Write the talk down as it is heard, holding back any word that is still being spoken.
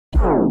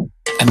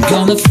I'm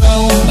gonna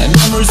throw my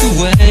memories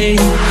away.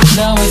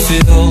 Now I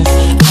feel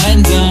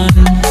I'm done,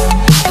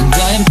 and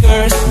I am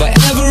cursed by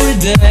every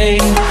day.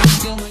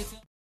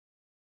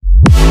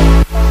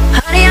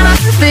 Honey, I'm a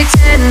perfect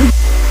 10.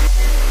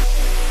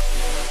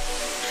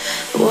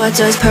 What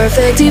does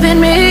perfect even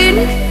mean?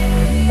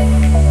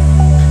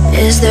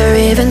 Is there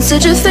even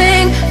such a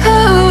thing?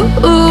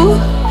 Ooh,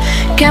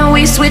 can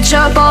we switch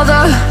up all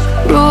the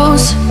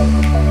rules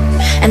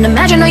and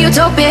imagine a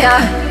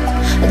utopia?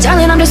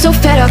 Darling, I'm just so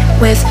fed up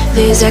with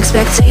these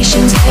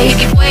expectations. They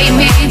keep weighing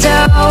me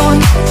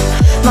down.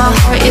 My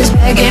heart is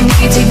begging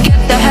me to get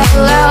the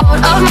hell out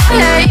of my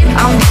head.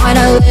 I'm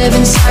gonna live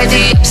inside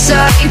the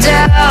upside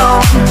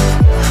down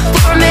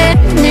for a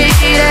minute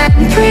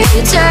and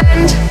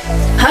pretend.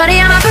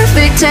 Honey, I'm a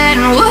perfect 10.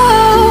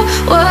 Whoa,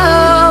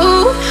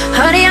 whoa.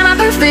 Honey, I'm a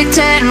perfect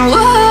 10.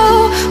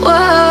 Whoa,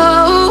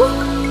 whoa.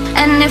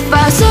 And if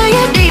I say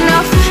it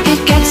enough,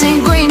 it gets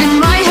ingrained in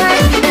my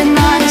head, and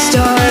I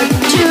start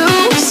to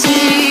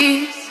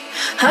see.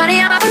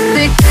 Honey, I'm a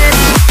perfect 10.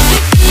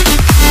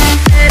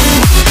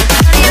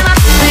 Honey, I'm a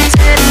perfect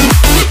 10.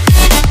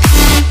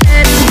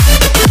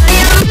 Honey,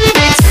 I'm a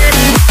perfect 10.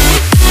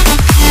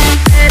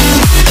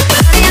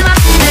 Honey, I'm a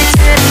perfect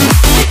 10.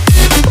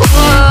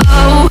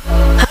 Whoa.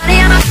 Honey,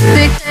 I'm a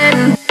perfect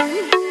 10.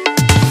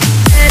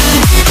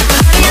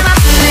 Honey, I'm a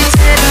perfect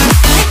 10.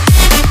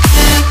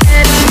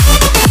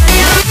 Honey,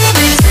 I'm a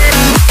perfect 10.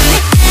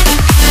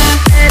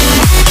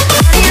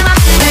 Honey, I'm a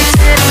perfect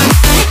 10.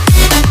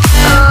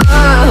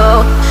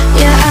 Oh,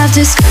 yeah, I've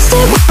discussed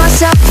it with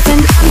myself,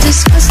 and I'm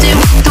disgusted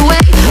with the way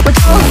we're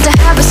told to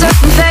have a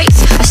certain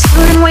face, a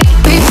certain weight,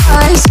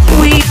 because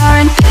we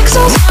aren't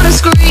pixels on a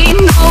screen.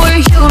 No,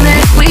 we're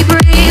human, we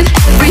breathe.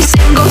 Every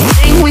single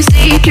thing we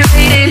see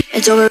curated,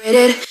 it's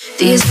overrated.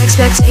 These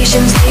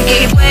expectations, they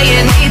keep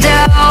weighing me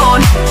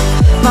down.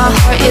 My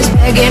heart is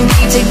begging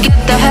me to get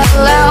the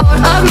hell out of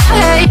my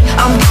head.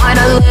 I'm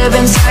gonna live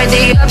inside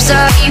the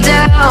upside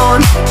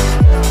down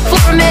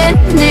for a minute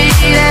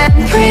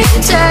and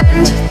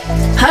pretend.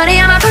 Honey,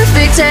 I'm a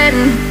perfect 10.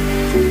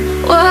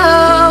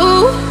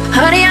 Whoa.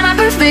 Honey, I'm a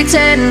perfect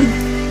 10.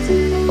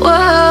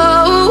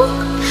 Whoa.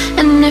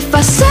 And if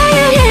I say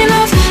it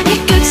enough,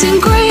 it gets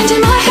ingrained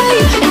in my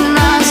head, and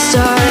I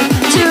start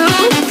to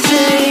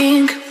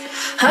think.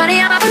 Honey,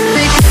 I'm a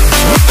perfect 10.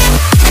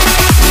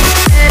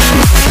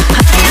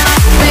 Honey, I'm a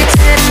perfect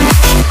 10.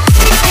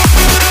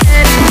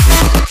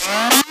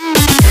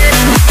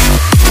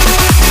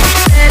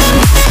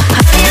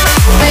 Honey, I'm a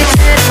perfect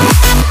 10.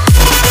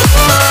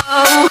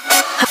 Whoa.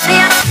 Honey,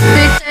 I'm a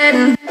perfect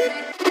 10.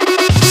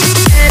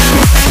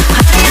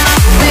 Honey, I'm a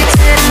perfect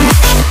 10.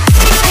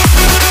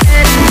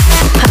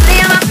 Honey,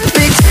 I'm a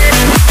perfect 10.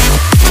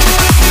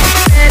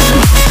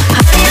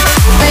 Honey, I'm a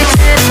perfect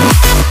 10.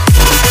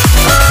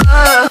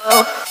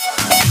 Oh.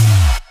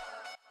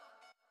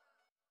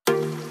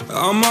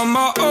 I'm on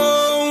my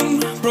own,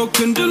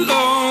 broken and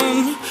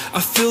alone. I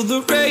feel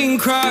the rain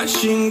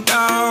crashing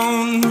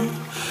down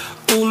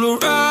all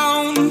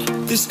around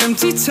this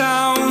empty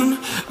town.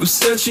 I'm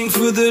searching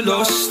for the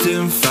lost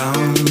and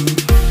found,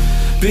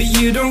 but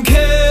you don't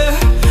care,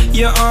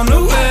 you're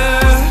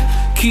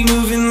unaware. Keep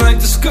moving like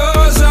the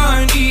scars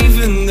aren't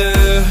even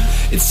there.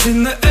 It's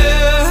in the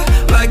air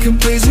like a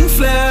blazing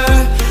flare.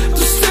 Don't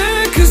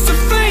stare, cause the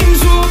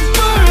flames will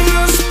burn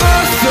us.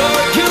 I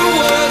thought you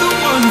were the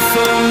one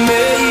for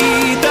me,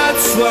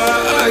 that's why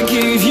I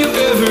gave you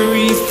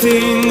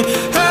everything.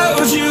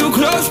 Held you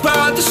close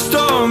by the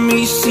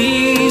stormy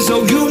seas.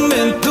 Oh, you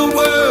meant the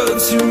world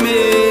to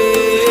me.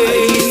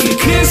 I used to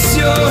kiss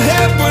your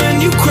head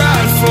when you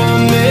cried for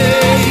me,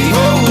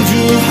 hold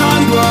your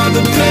hand while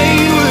the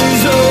pain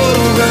was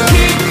over,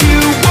 keep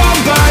you warm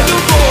by the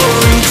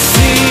roaring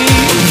sea.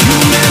 You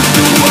meant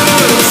the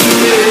world to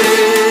me.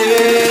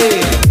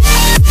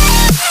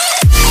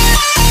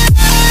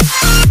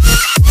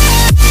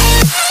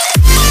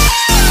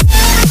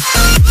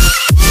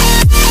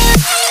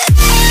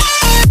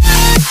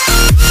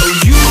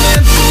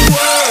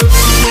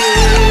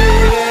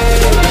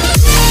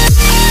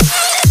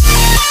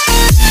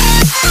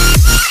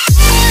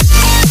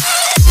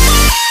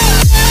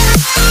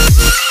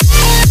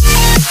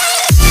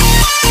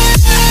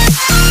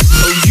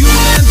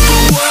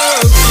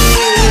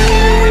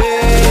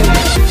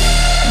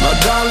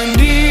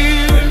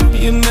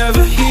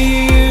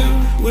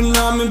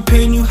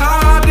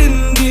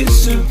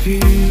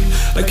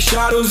 Like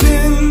shadows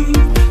in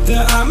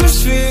the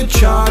atmosphere,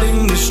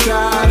 charting the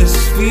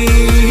stratosphere.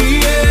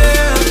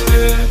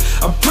 Yeah.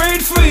 I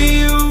prayed for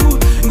you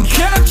and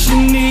kept you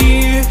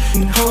near,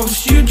 in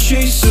hopes you'd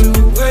chase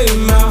away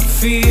my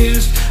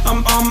fears.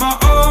 I'm on my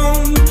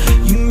own,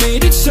 you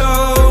made it so,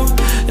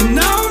 and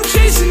now I'm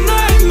chasing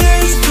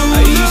nightmares through.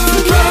 I used to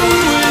run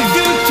with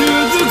you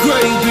through the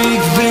great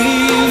big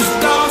leaves,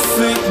 laugh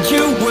at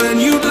you when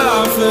you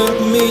laugh at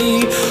me.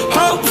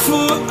 Hope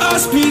for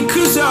us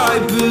because I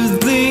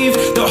believe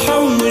the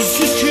home was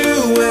just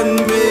you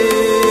and me.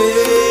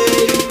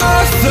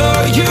 I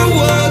thought you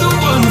were the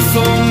one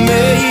for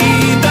me,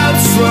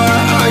 that's why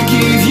I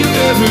gave you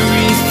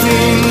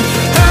everything.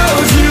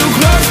 Held you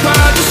close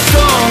by the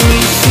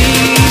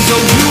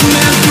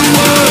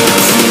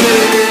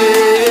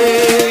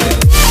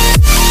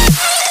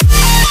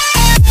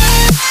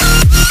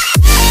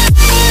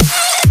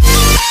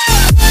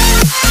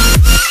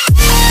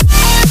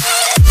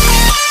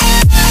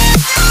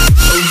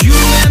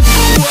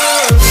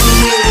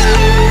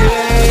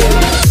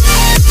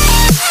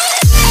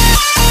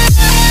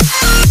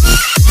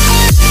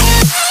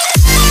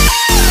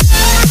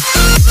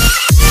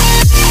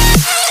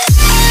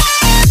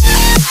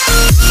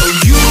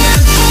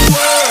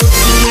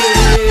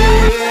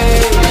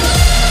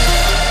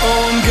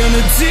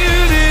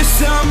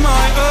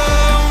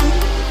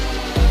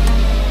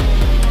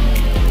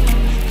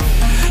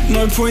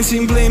point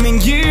in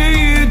blaming you,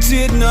 you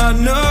did not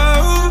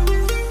know.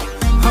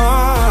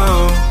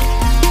 Oh,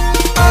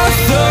 I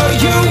thought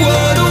you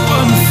were the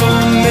one for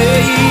me,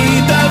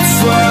 that's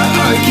why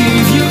I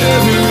gave you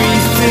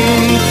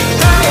everything.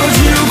 Held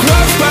you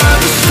close by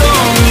the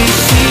stormy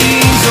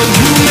seas, oh,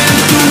 you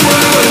meant the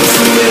world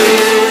to me.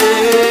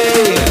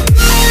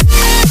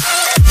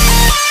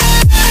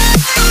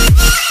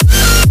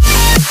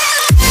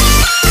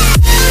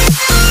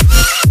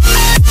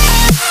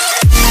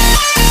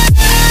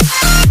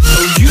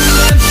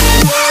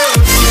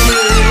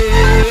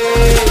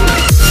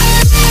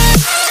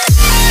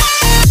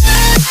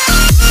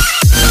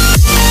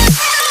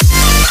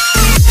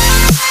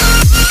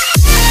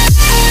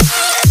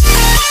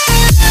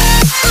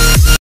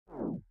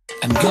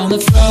 I'm gonna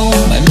throw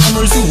my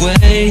memories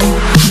away.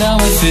 Now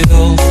I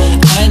feel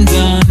I'm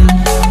done,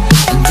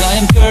 and I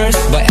am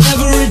cursed by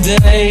every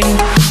day.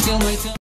 Till my time